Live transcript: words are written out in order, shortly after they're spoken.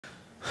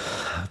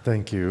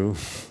Thank you,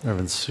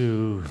 Reverend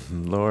Sue,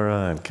 and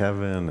Laura, and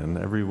Kevin, and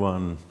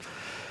everyone.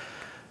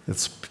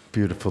 It's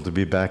beautiful to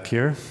be back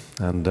here.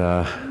 And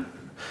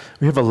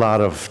we have a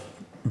lot of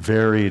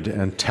varied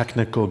and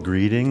technical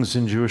greetings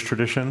in Jewish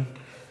tradition.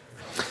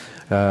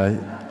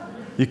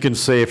 You can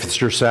say, if it's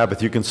your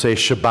Sabbath, you can say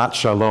Shabbat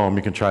Shalom.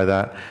 You can try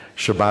that.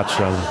 Shabbat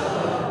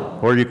Shalom.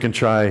 Or you can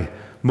try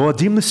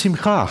Moadim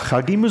L'Simcha,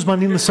 Chagim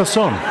Uzmanim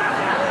L'Sason.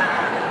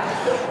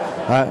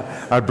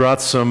 I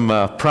brought some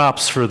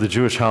props for the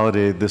Jewish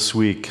holiday this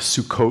week.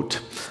 Sukkot,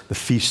 the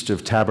Feast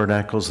of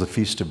Tabernacles, the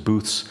Feast of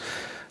Booths,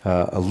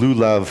 a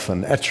lulav,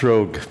 an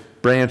etrog,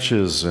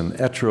 branches, and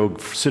etrog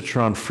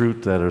citron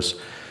fruit that is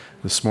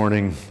this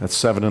morning at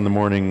 7 in the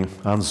morning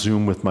on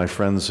Zoom with my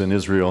friends in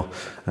Israel.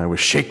 I was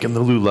shaking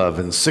the lulav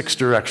in 6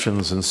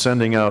 directions and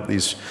sending out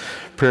these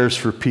prayers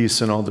for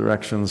peace in all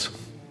directions.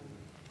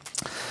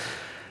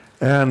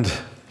 And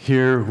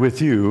here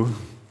with you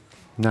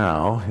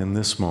now, in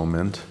this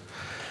moment,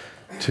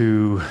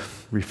 to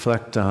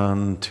reflect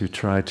on, to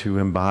try to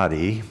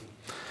embody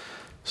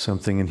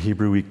something in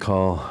Hebrew we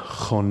call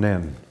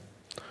chonen,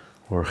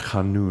 or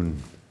chanun.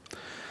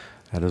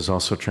 That is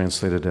also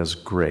translated as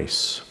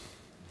grace.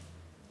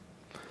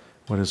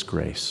 What is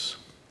grace?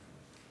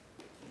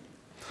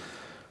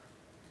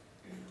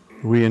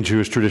 We in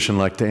Jewish tradition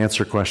like to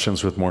answer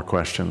questions with more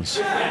questions.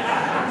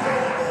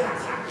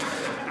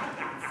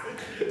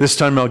 This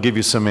time I'll give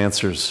you some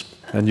answers,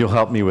 and you'll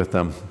help me with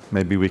them.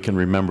 Maybe we can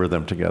remember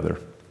them together.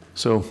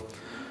 So,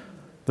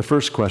 the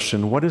first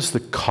question, what is the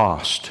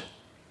cost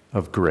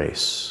of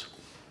grace?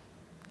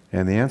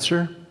 And the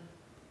answer?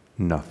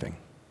 Nothing.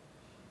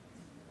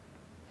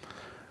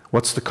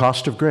 What's the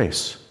cost of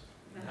grace?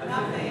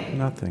 Nothing.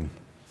 Nothing.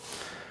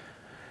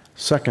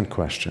 Second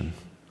question,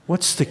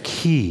 what's the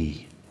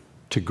key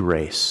to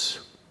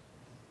grace?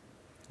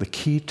 The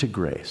key to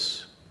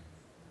grace.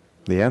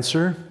 The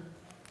answer?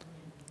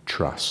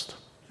 Trust.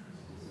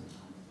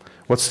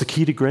 What's the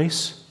key to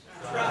grace?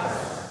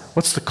 Trust.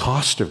 What's the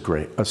cost of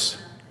grace?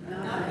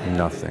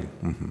 Nothing.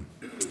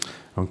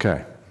 Mm-hmm.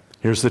 Okay,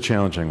 here's the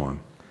challenging one.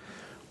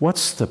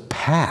 What's the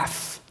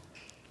path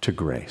to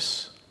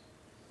grace?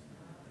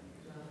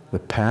 The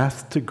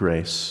path to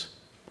grace,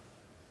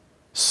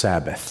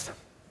 Sabbath.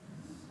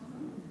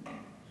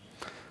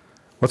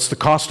 What's the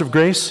cost of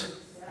grace?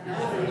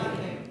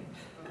 Nothing.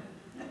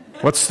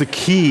 What's the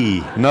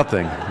key?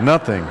 Nothing.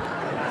 Nothing.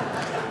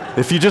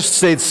 If you just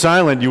stayed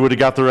silent, you would have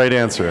got the right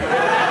answer.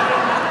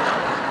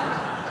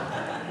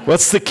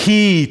 What's the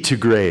key to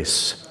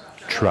grace?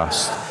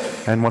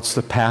 Trust. And what's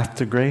the path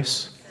to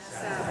grace?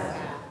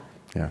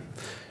 Yeah.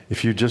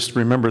 If you just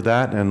remember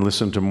that and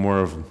listen to more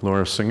of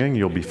Laura singing,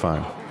 you'll be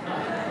fine.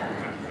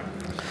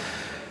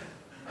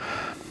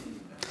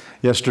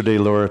 Yesterday,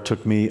 Laura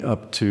took me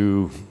up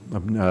to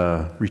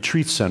a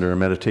retreat center, a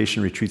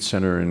meditation retreat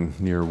center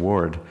near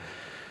Ward.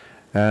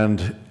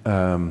 And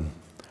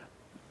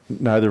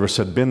neither of us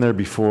had been there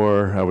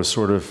before. I was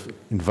sort of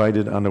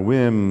invited on a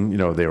whim. You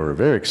know, they were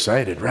very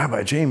excited.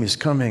 Rabbi Jamie's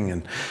coming.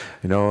 And,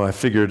 you know, I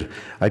figured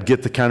I'd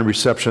get the kind of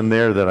reception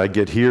there that I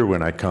get here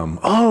when I come.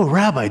 Oh,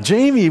 Rabbi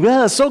Jamie,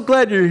 well, so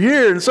glad you're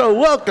here and so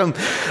welcome.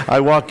 I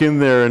walk in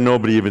there and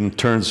nobody even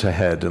turns a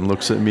head and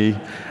looks at me.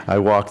 I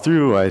walk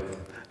through. I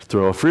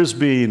throw a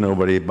frisbee.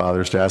 Nobody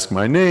bothers to ask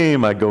my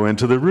name. I go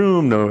into the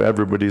room. No,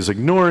 everybody's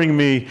ignoring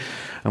me.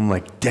 I'm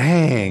like,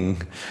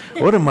 dang,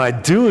 what am I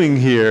doing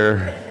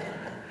here?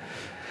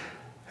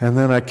 And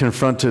then I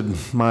confronted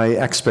my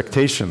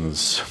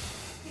expectations,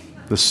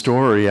 the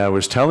story I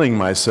was telling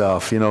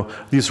myself. You know,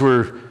 these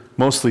were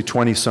mostly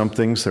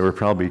 20-somethings. There were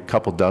probably a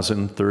couple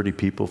dozen, 30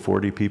 people,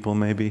 40 people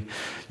maybe,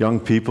 young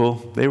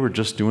people. They were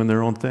just doing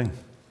their own thing.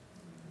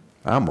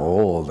 I'm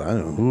old. I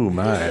don't know, who am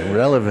I?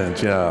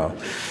 Relevant, yeah.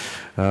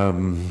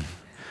 You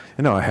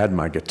know, I had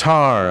my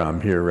guitar. I'm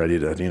here ready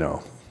to, you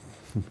know,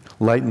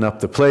 lighten up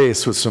the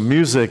place with some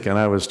music, and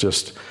I was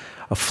just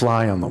a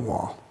fly on the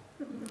wall.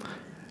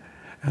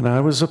 And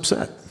I was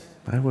upset.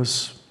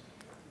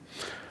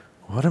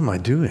 What am I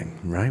doing,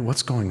 right?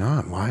 What's going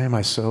on? Why am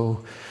I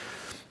so,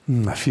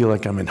 I feel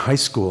like I'm in high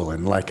school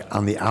and like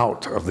on the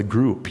out of the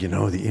group, you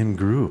know, the in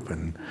group.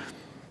 And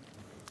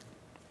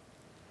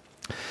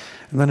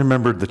then I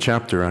remembered the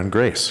chapter on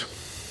grace.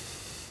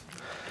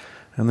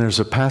 And there's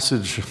a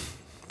passage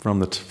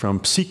from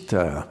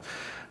Psikta,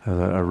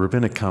 a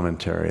rabbinic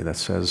commentary that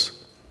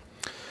says,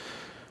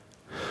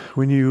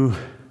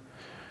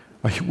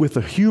 with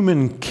a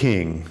human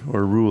king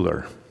or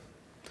ruler,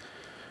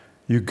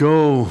 you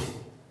go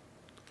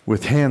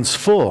with hands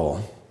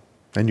full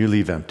and you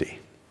leave empty.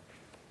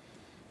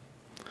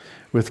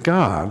 With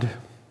God,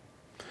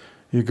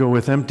 you go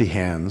with empty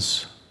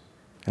hands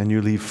and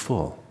you leave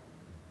full.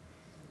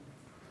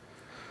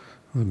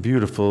 The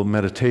beautiful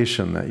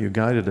meditation that you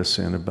guided us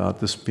in about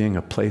this being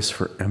a place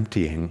for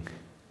emptying.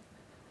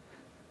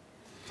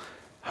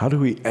 How do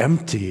we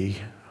empty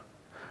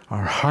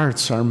our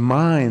hearts, our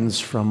minds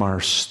from our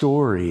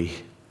story?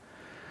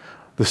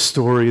 The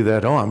story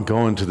that, oh, I'm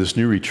going to this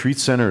new retreat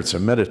center, it's a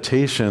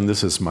meditation,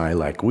 this is my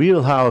like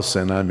wheelhouse,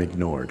 and I'm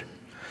ignored,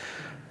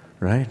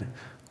 right?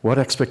 What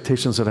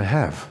expectations did I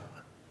have?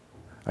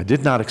 I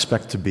did not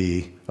expect to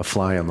be a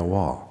fly on the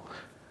wall.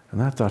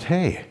 And I thought,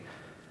 hey,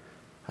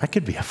 I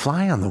could be a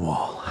fly on the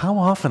wall. How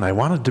often I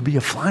wanted to be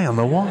a fly on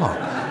the wall.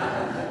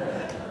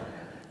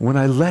 When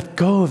I let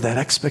go of that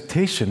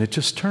expectation, it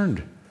just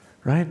turned,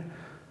 right?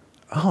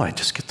 Oh, I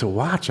just get to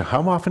watch.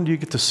 How often do you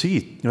get to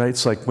see? Right?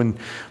 It's like when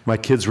my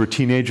kids were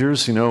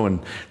teenagers, and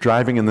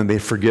driving, and then they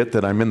forget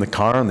that I'm in the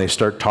car and they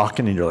start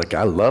talking, and you're like,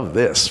 I love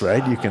this,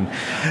 right? You can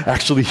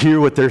actually hear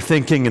what they're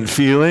thinking and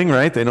feeling,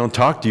 right? They don't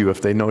talk to you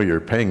if they know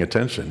you're paying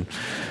attention.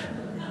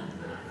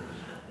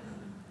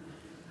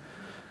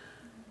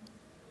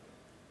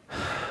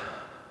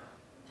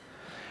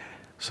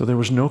 So there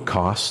was no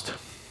cost.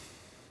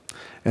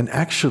 And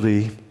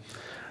actually,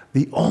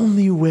 the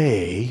only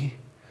way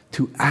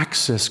to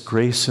access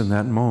grace in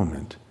that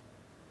moment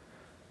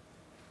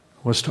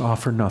was to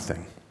offer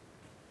nothing.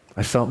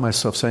 I felt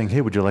myself saying,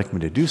 hey, would you like me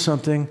to do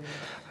something?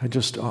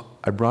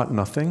 I brought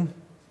nothing,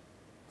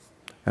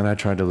 and I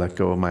tried to let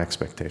go of my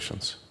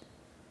expectations.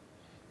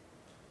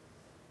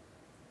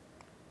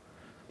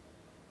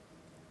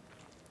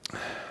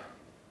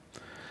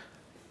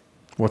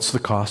 What's the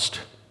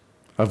cost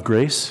of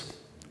grace?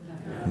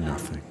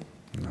 Nothing.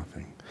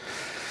 Nothing.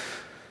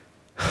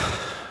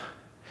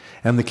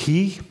 And the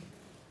key?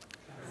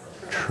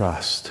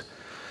 Trust.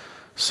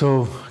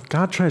 So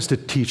God tries to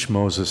teach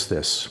Moses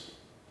this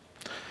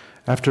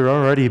after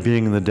already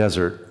being in the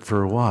desert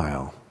for a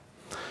while.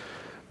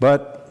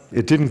 But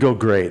it didn't go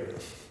great.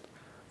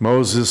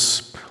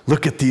 Moses,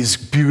 look at these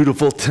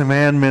beautiful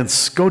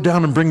commandments. Go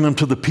down and bring them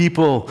to the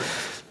people.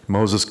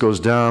 Moses goes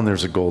down.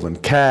 There's a golden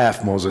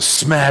calf. Moses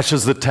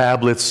smashes the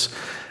tablets.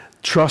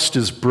 Trust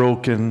is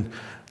broken.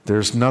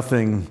 There's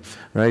nothing,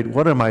 right?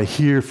 What am I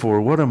here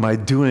for? What am I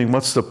doing?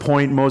 What's the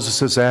point?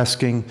 Moses is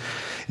asking.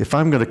 If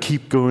I'm going to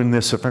keep doing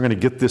this, if I'm going to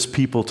get this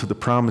people to the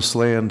promised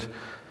land,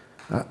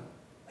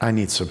 I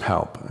need some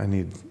help. I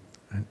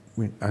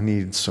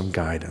need some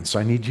guidance.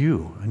 I need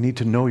you. I need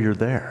to know you're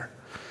there.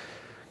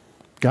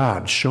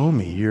 God, show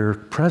me your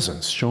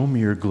presence. Show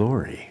me your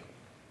glory.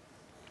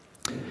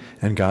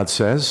 And God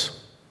says,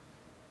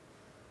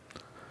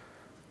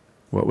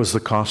 what was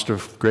the cost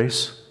of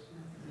grace?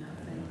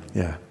 Nothing.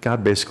 Yeah,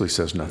 God basically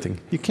says nothing.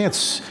 You can't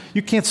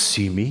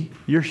see me.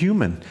 You're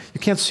human. You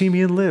can't see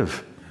me and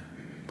live.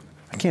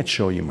 I can't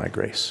show you my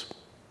grace.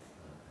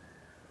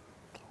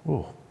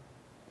 Whoa.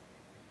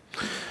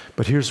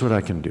 But here's what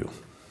I can do.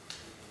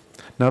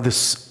 Now,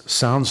 this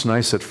sounds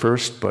nice at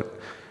first, but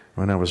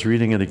when I was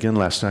reading it again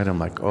last night, I'm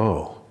like,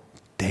 oh,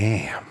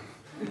 damn.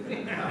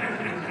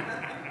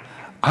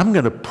 I'm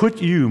going to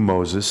put you,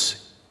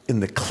 Moses, in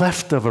the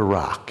cleft of a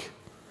rock.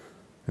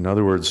 In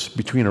other words,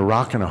 between a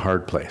rock and a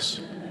hard place.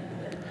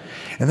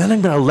 And then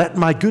I'm going to let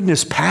my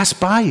goodness pass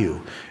by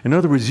you. In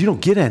other words, you don't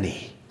get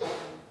any.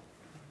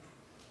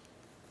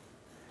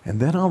 And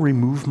then I'll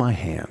remove my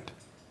hand.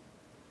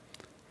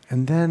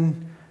 And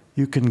then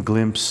you can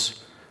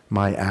glimpse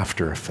my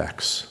after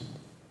effects.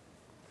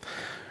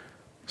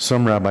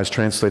 Some rabbis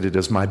translate it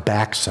as my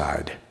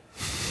backside.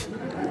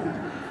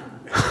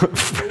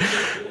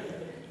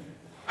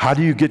 How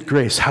do you get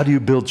grace? How do you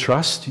build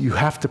trust? You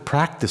have to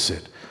practice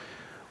it.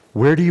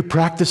 Where do you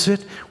practice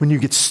it? When you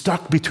get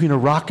stuck between a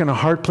rock and a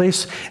hard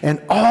place,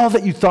 and all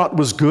that you thought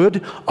was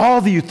good, all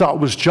that you thought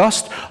was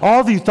just,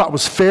 all that you thought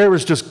was fair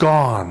is just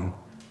gone.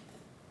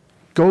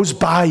 Goes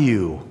by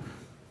you,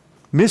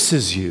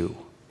 misses you.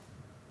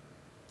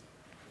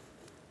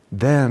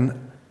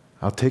 Then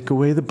I'll take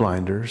away the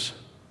blinders,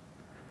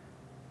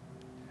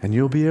 and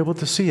you'll be able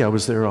to see I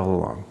was there all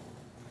along.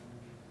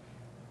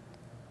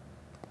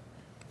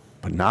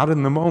 But not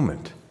in the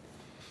moment.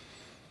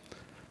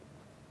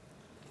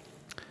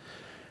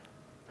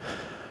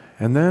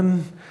 And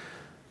then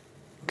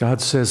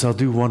God says, I'll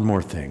do one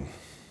more thing.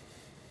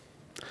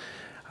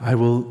 I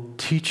will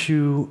teach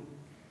you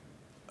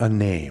a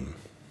name.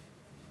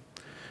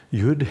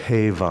 Yud,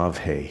 He, Vav,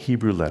 He,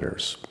 Hebrew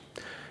letters.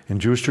 In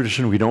Jewish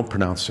tradition, we don't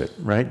pronounce it,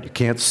 right? You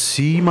can't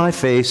see my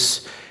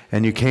face,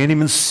 and you can't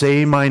even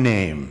say my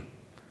name.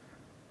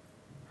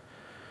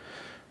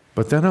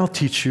 But then I'll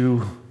teach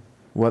you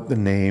what the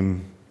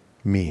name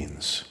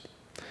means.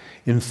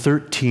 In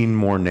 13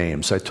 more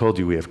names. I told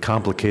you we have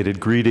complicated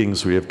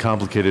greetings, we have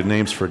complicated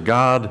names for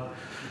God.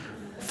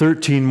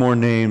 13 more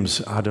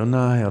names.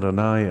 Adonai,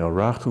 Adonai, El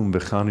Rachum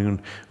B'Chanun.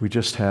 We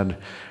just had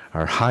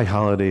our high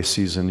holiday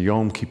season,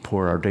 Yom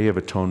Kippur, our Day of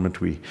Atonement.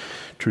 We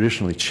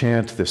traditionally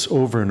chant this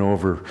over and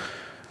over,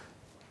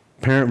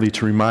 apparently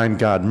to remind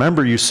God,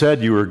 remember you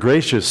said you were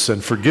gracious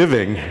and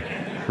forgiving.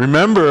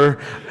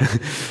 Remember,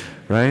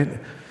 right?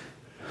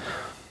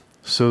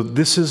 So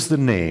this is the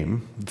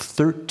name,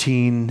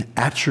 13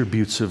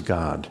 attributes of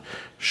God,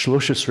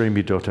 Shlosh Esrei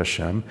Midot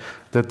Hashem,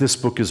 that this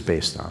book is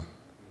based on.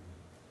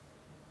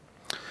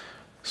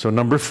 So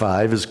number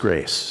 5 is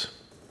grace,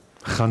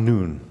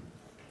 Chanun.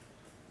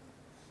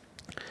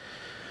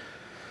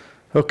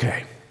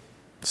 Okay,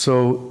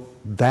 so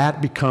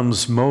that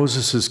becomes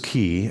Moses'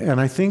 key, and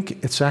I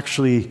think it's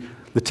actually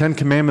the 10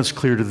 Commandments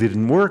clearly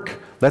didn't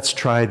work. Let's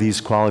try these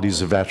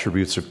qualities of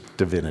attributes of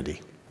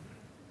divinity.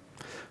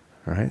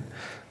 All right?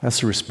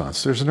 That's the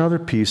response. There's another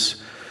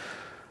piece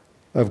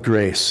of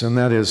grace, and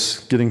that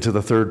is getting to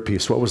the third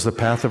piece. What was the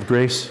path of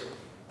grace?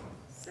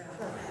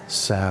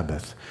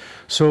 Sabbath.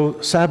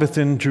 So Sabbath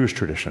in Jewish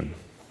tradition.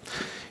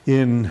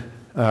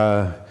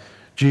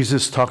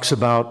 Jesus talks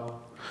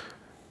about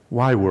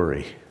why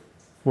worry?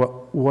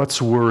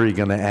 What's worry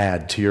going to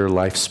add to your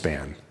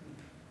lifespan?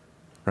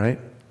 Right?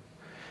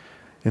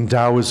 In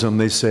Taoism,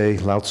 they say,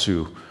 Lao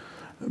Tzu,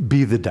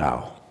 be the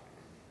Tao.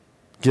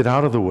 Get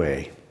out of the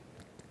way.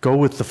 Go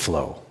with the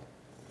flow.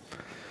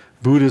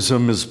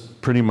 Buddhism is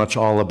pretty much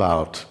all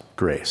about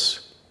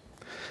grace.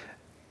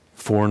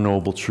 Four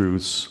Noble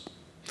Truths.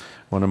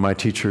 One of my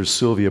teachers,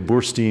 Sylvia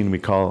Boorstein, we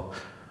call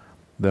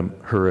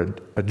her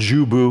a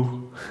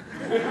Jubu.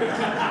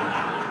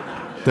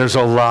 There's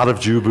a lot of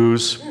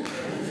Jubus.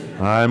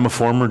 I'm a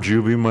former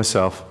Jubu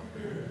myself.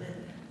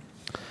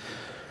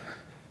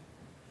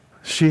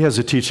 She has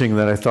a teaching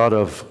that I thought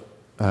of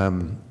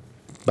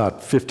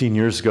about 15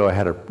 years ago. I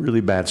had a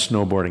really bad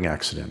snowboarding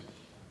accident,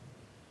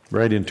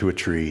 right into a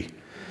tree.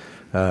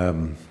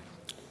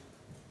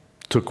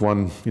 Took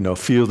one,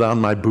 feel down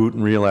my boot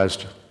and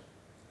realized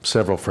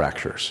several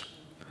fractures,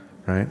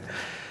 right?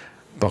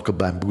 Buckled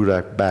my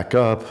boot back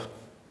up.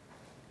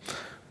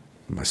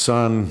 My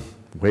son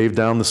waved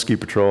down the ski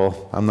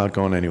patrol. I'm not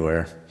going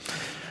anywhere.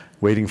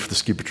 Waiting for the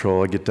ski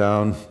patrol. I get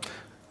down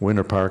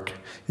Winter Park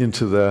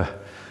into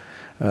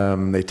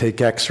they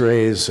take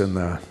x-rays, and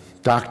the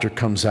doctor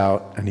comes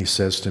out and he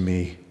says to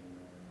me,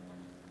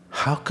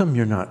 how come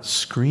you're not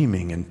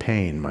screaming in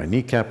pain? My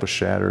kneecap was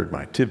shattered,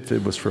 my tib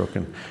fib was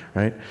broken,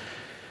 right?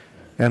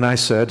 And I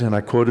said, and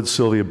I quoted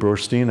Sylvia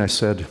Boorstein, I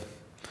said,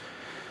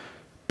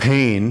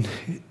 pain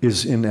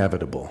is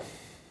inevitable.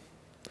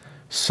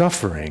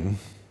 Suffering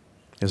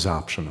is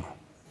optional.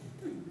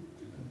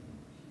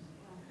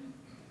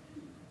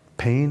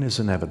 Pain is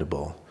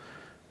inevitable.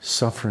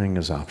 Suffering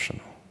is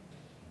optional.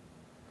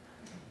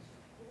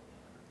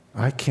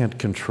 I can't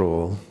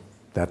control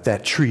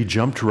that tree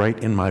jumped right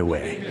in my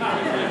way.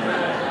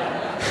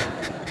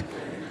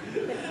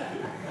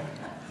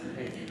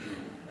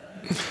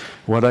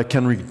 What I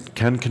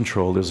can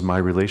control is my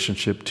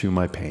relationship to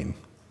my pain.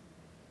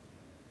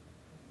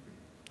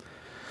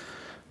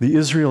 The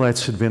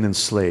Israelites had been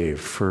enslaved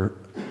for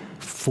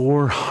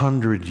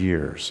 400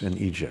 years in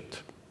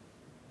Egypt,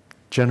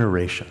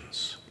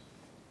 generations.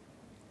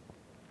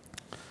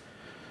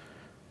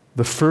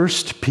 The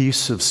first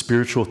piece of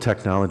spiritual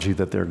technology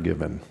that they're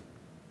given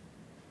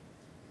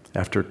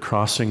after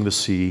crossing the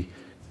sea,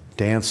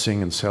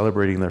 dancing and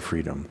celebrating their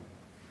freedom.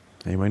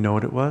 Anybody know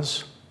what it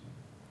was?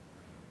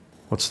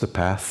 What's the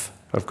path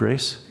of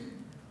grace?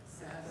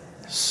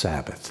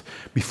 Sabbath.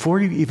 Before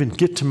you even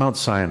get to Mount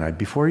Sinai,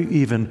 before you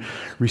even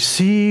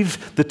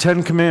receive the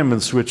Ten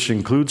Commandments, which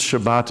includes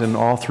Shabbat and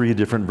all three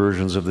different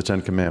versions of the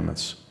Ten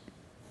Commandments.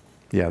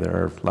 Yeah, there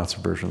are lots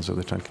of versions of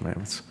the Ten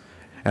Commandments.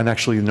 And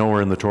actually,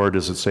 nowhere in the Torah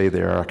does it say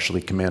they are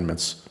actually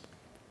commandments.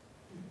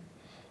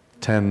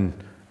 10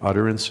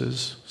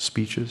 utterances,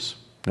 speeches,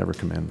 never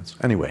commandments.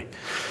 Anyway,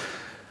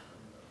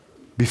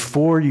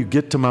 before you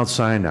get to Mount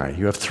Sinai,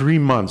 you have 3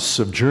 months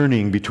of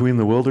journeying between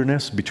the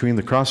wilderness, between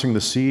the crossing the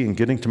sea and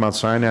getting to Mount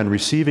Sinai and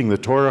receiving the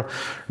Torah,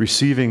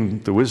 receiving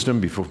the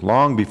wisdom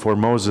long before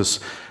Moses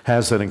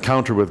has that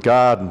encounter with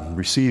God and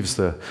receives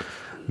the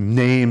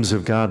names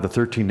of God, the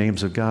 13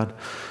 names of God.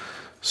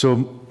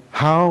 So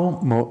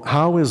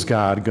how is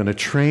God going to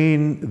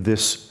train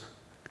this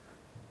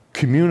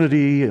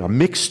community, a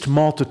mixed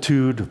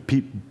multitude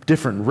of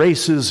different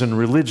races and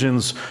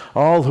religions,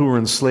 all who were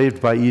enslaved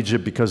by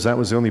Egypt because that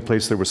was the only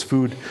place there was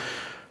food?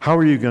 How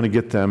are you going to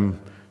get them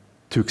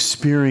to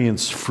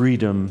experience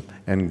freedom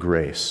and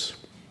grace?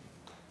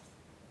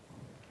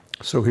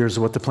 So here's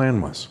what the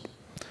plan was.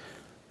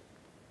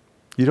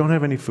 You don't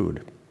have any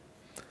food.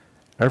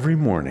 Every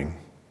morning,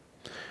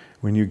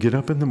 when you get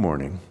up in the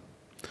morning,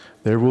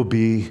 there will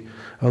be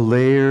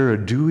a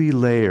dewy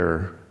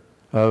layer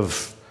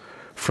of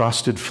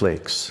frosted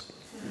flakes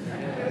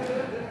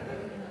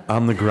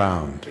on the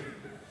ground.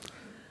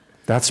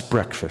 That's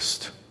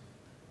breakfast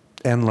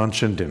and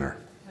lunch and dinner.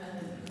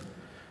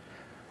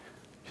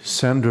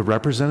 Send a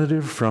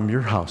representative from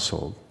your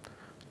household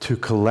to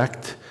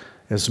collect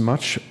as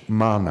much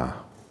manna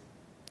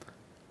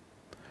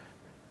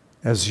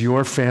as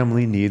your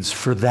family needs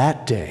for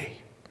that day.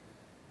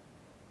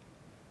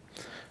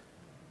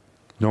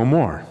 No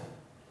more.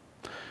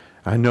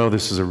 I know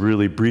this is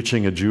really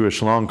breaching a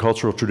Jewish long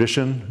cultural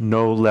tradition.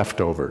 No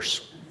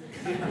leftovers.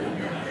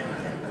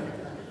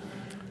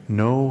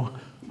 No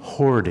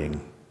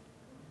hoarding.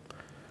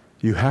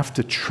 You have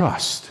to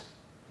trust.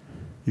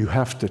 You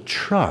have to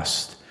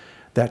trust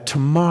that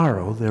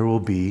tomorrow there will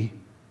be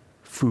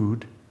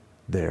food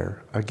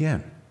there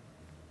again.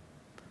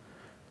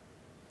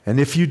 And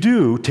if you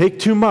do take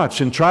too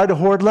much and try to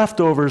hoard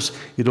leftovers,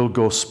 it'll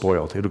go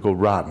spoiled. It'll go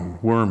rotten,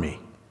 wormy.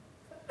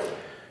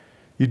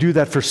 You do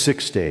that for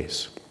 6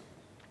 days.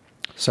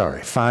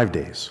 5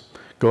 days.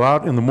 Go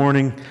out in the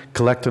morning,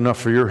 collect enough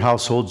for your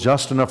household,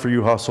 just enough for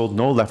your household,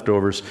 no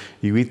leftovers.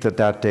 You eat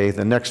that day.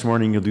 The next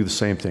morning, you'll do the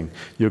same thing.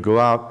 You'll go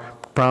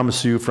out,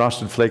 promise you,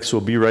 Frosted Flakes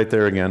will be right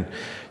there again.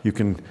 You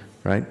can,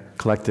 right,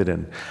 collect it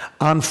in.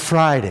 On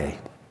Friday,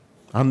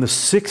 on the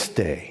 6th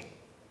day,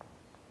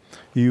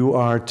 you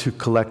are to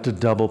collect a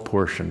double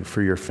portion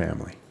for your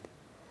family.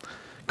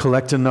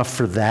 Collect enough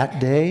for that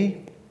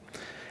day,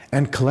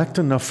 and collect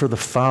enough for the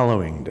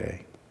following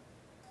day.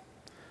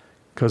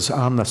 Because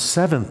on the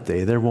 7th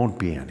day, there won't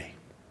be any.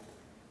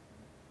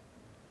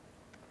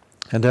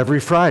 And every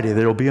Friday,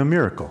 there will be a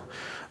miracle.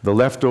 The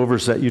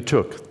leftovers that you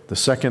took, the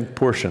second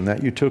portion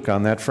that you took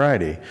on that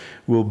Friday,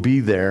 will be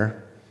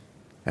there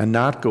and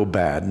not go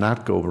bad,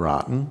 not go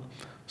rotten,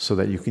 so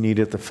that you can eat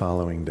it the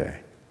following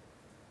day.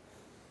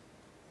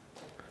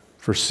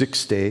 For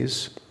 6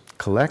 days,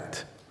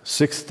 collect.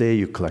 6th day,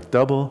 you collect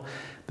double.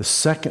 The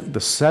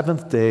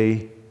 7th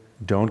day,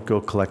 don't go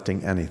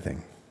collecting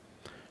anything.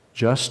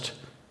 Just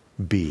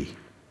be.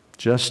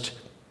 Just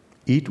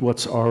eat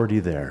what's already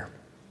there.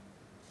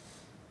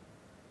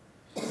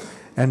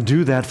 And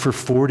do that for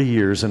 40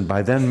 years, and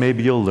by then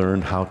maybe you'll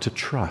learn how to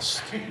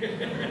trust.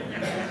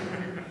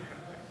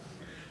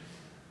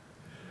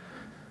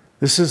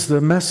 This is the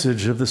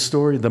message of the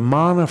story. The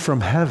manna from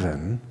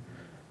heaven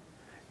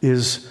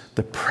is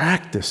the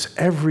practice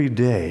every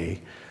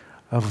day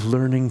of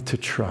learning to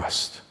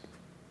trust,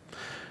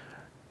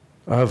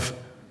 of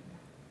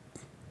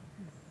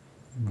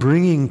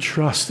bringing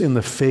trust in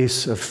the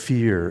face of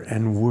fear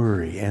and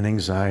worry and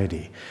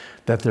anxiety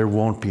that there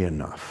won't be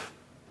enough.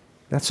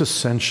 That's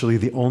essentially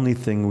the only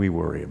thing we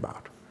worry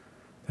about,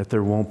 that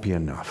there won't be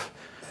enough.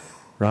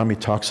 Rami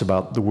talks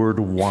about the word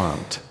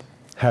want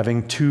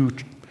having two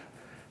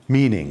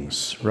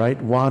meanings,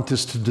 right? Want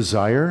is to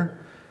desire,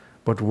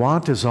 but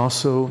want is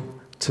also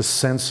to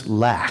sense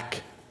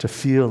lack, to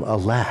feel a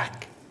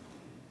lack.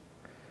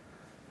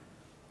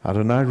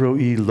 Adonai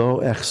ro'i lo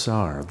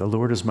echsar. The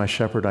Lord is my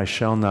shepherd, I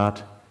shall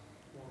not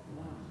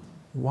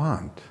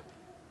want.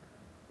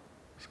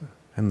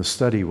 And the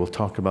study we'll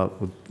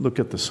look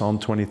at the Psalm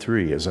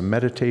 23 as a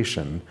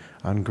meditation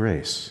on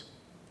grace.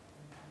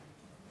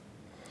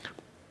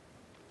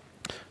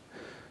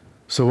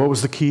 So what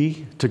was the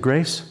key to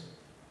grace?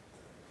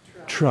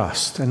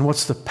 Trust. And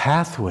what's the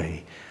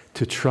pathway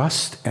to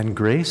trust and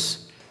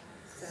grace?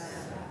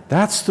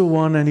 That's the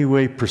one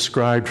anyway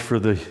prescribed for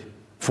the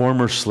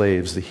former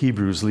slaves, the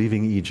Hebrews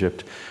leaving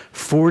Egypt,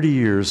 40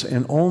 years,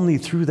 and only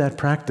through that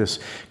practice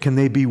can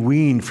they be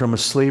weaned from a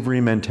slavery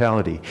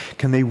mentality.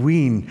 Can they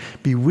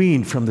be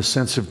weaned from the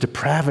sense of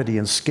depravity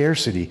and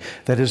scarcity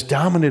that has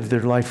dominated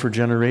their life for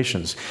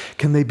generations.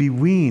 Can they be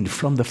weaned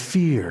from the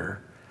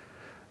fear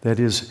that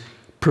is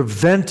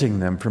preventing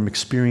them from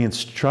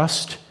experiencing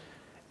trust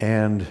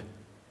and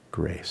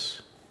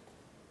grace.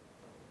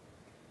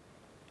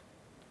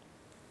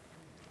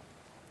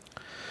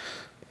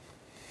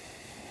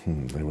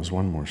 There was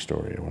one more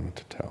story I wanted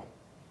to tell.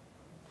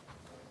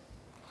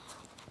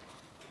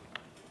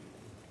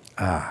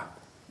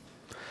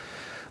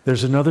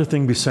 There's another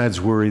thing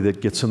besides worry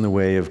that gets in the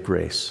way of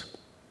grace.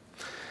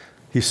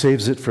 He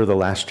saves it for the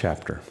last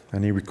chapter,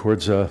 and he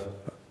records a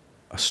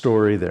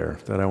story there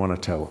that I want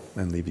to tell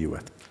and leave you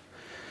with.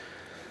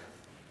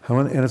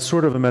 And it's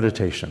sort of a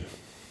meditation.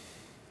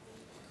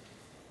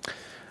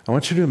 I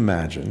want you to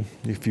imagine,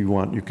 if you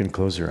want, you can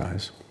close your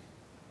eyes,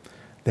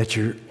 that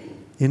you're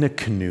in a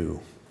canoe.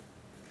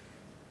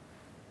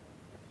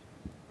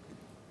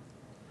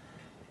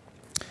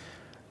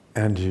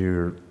 And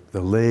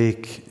the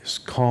lake is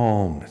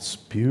calm, it's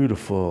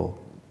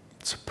beautiful,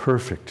 it's a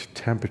perfect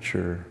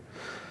temperature,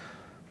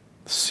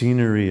 the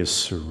scenery is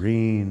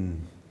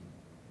serene,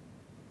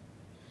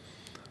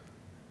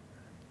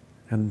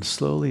 and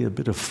slowly a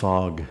bit of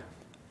fog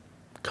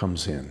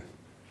comes in.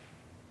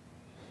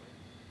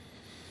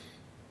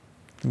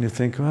 And you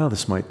think, well,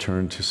 this might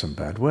turn to some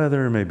bad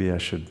weather, maybe I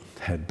should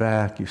head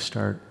back. You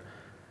start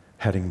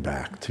heading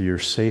back to your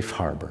safe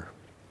harbor.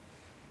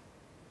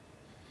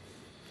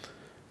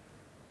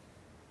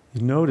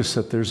 You notice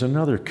that there's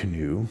another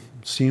canoe,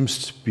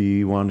 seems to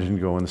be wanting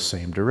to go in the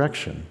same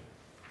direction.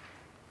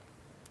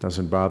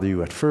 Doesn't bother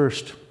you at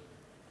first.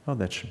 Oh,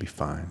 that should be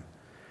fine.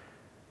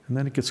 And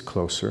then it gets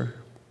closer,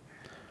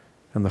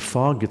 and the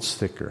fog gets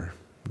thicker.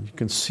 You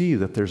can see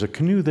that there's a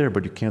canoe there,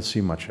 but you can't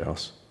see much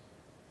else.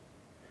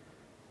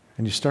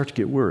 And you start to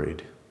get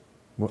worried.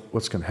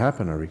 What's going to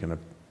happen? Are we going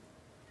to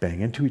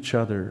bang into each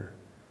other?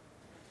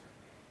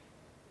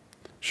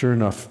 Sure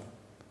enough,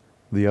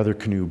 the other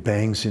canoe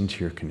bangs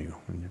into your canoe.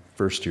 And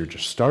first you're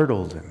just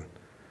startled and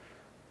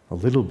a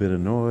little bit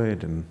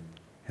annoyed, and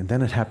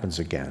then it happens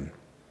again.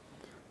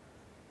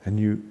 And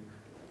you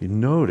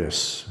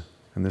notice,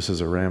 and this is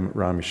a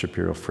Rami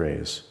Shapiro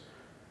phrase,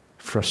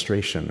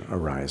 frustration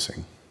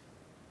arising.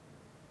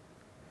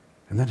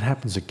 And then it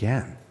happens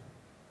again.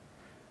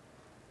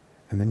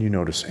 And then you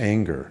notice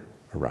anger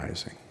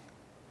arising.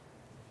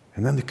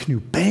 And then the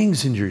canoe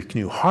bangs into your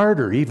canoe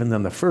harder even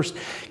than the first,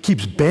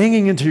 keeps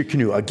banging into your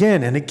canoe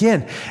again and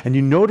again. And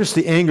you notice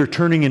the anger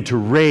turning into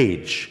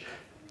rage.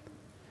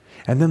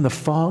 And then the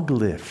fog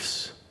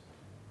lifts.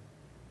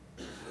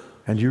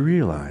 And you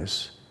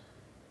realize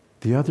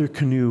the other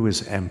canoe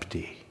is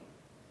empty.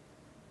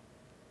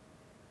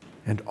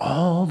 and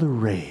all the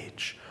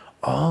rage,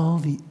 all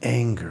the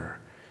anger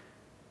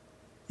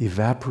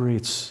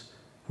evaporates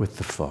with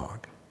the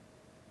fog.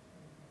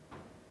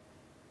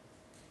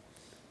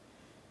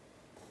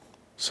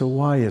 So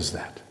why is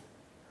that?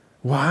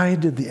 Why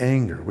did the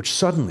anger, which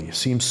suddenly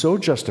seemed so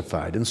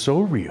justified and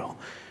so real,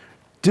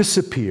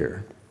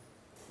 disappear?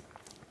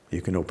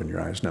 You can open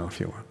your eyes now if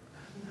you want.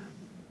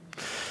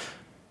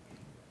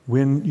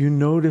 When you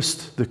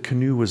noticed the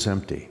canoe was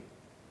empty.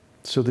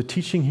 So the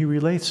teaching he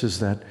relates is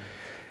that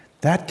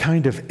that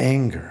kind of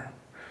anger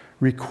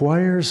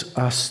requires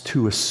us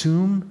to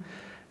assume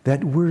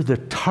that we're the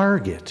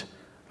target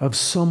of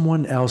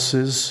someone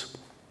else's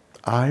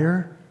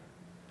ire,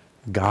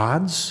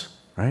 God's,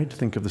 right?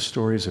 Think of the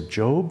stories of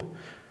Job.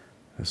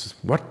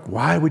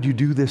 Why would you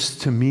do this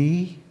to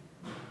me?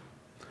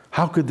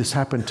 How could this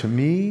happen to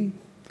me?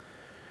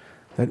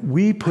 That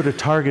we put a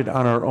target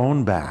on our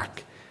own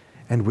back.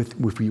 And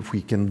if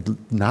we can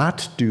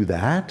not do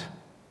that,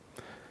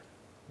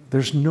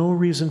 there's no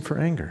reason for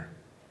anger.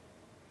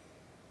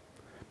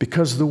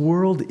 Because the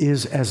world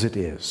is as it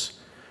is.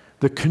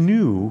 The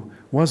canoe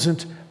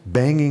wasn't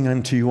banging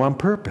into you on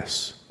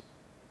purpose.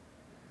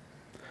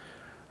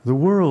 The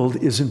world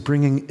isn't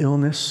bringing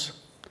illness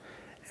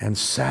and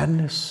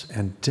sadness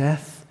and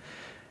death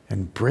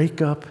and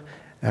breakup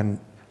and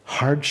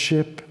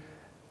hardship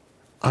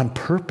on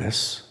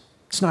purpose.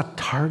 It's not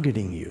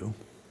targeting you.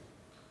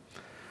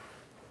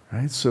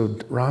 Right? So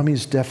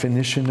Rami's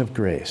definition of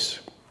grace.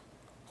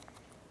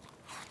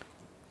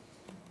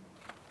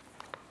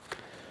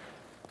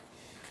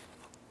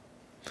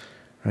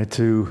 Right?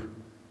 To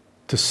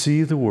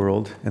see the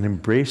world and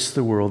embrace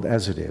the world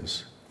as it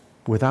is,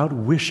 without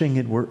wishing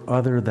it were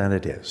other than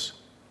it is.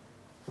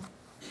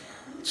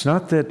 It's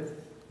not that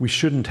we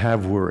shouldn't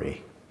have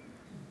worry.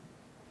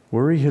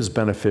 Worry is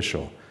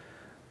beneficial,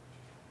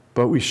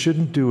 but we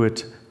shouldn't do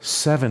it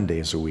 7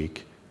 days a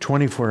week,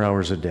 24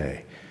 hours a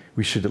day.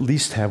 We should at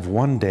least have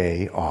one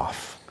day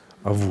off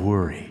of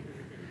worry.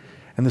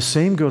 And the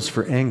same goes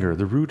for anger.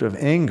 The root of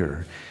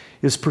anger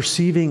is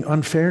perceiving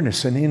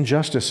unfairness and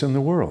injustice in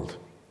the world,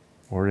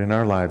 or in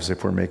our lives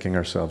if we're making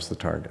ourselves the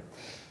target.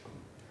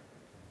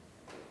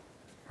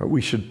 But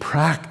we should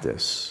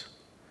practice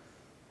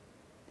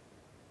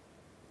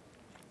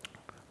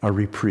a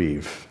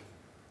reprieve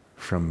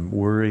from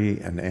worry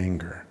and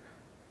anger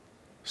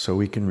so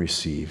we can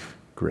receive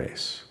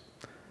grace.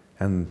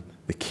 And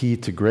the key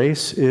to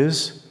grace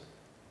is,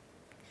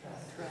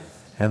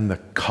 and the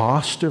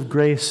cost of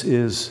grace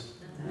is,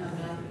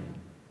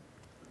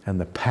 and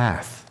the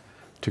path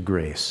to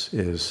grace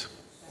is.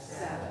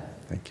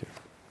 Thank you.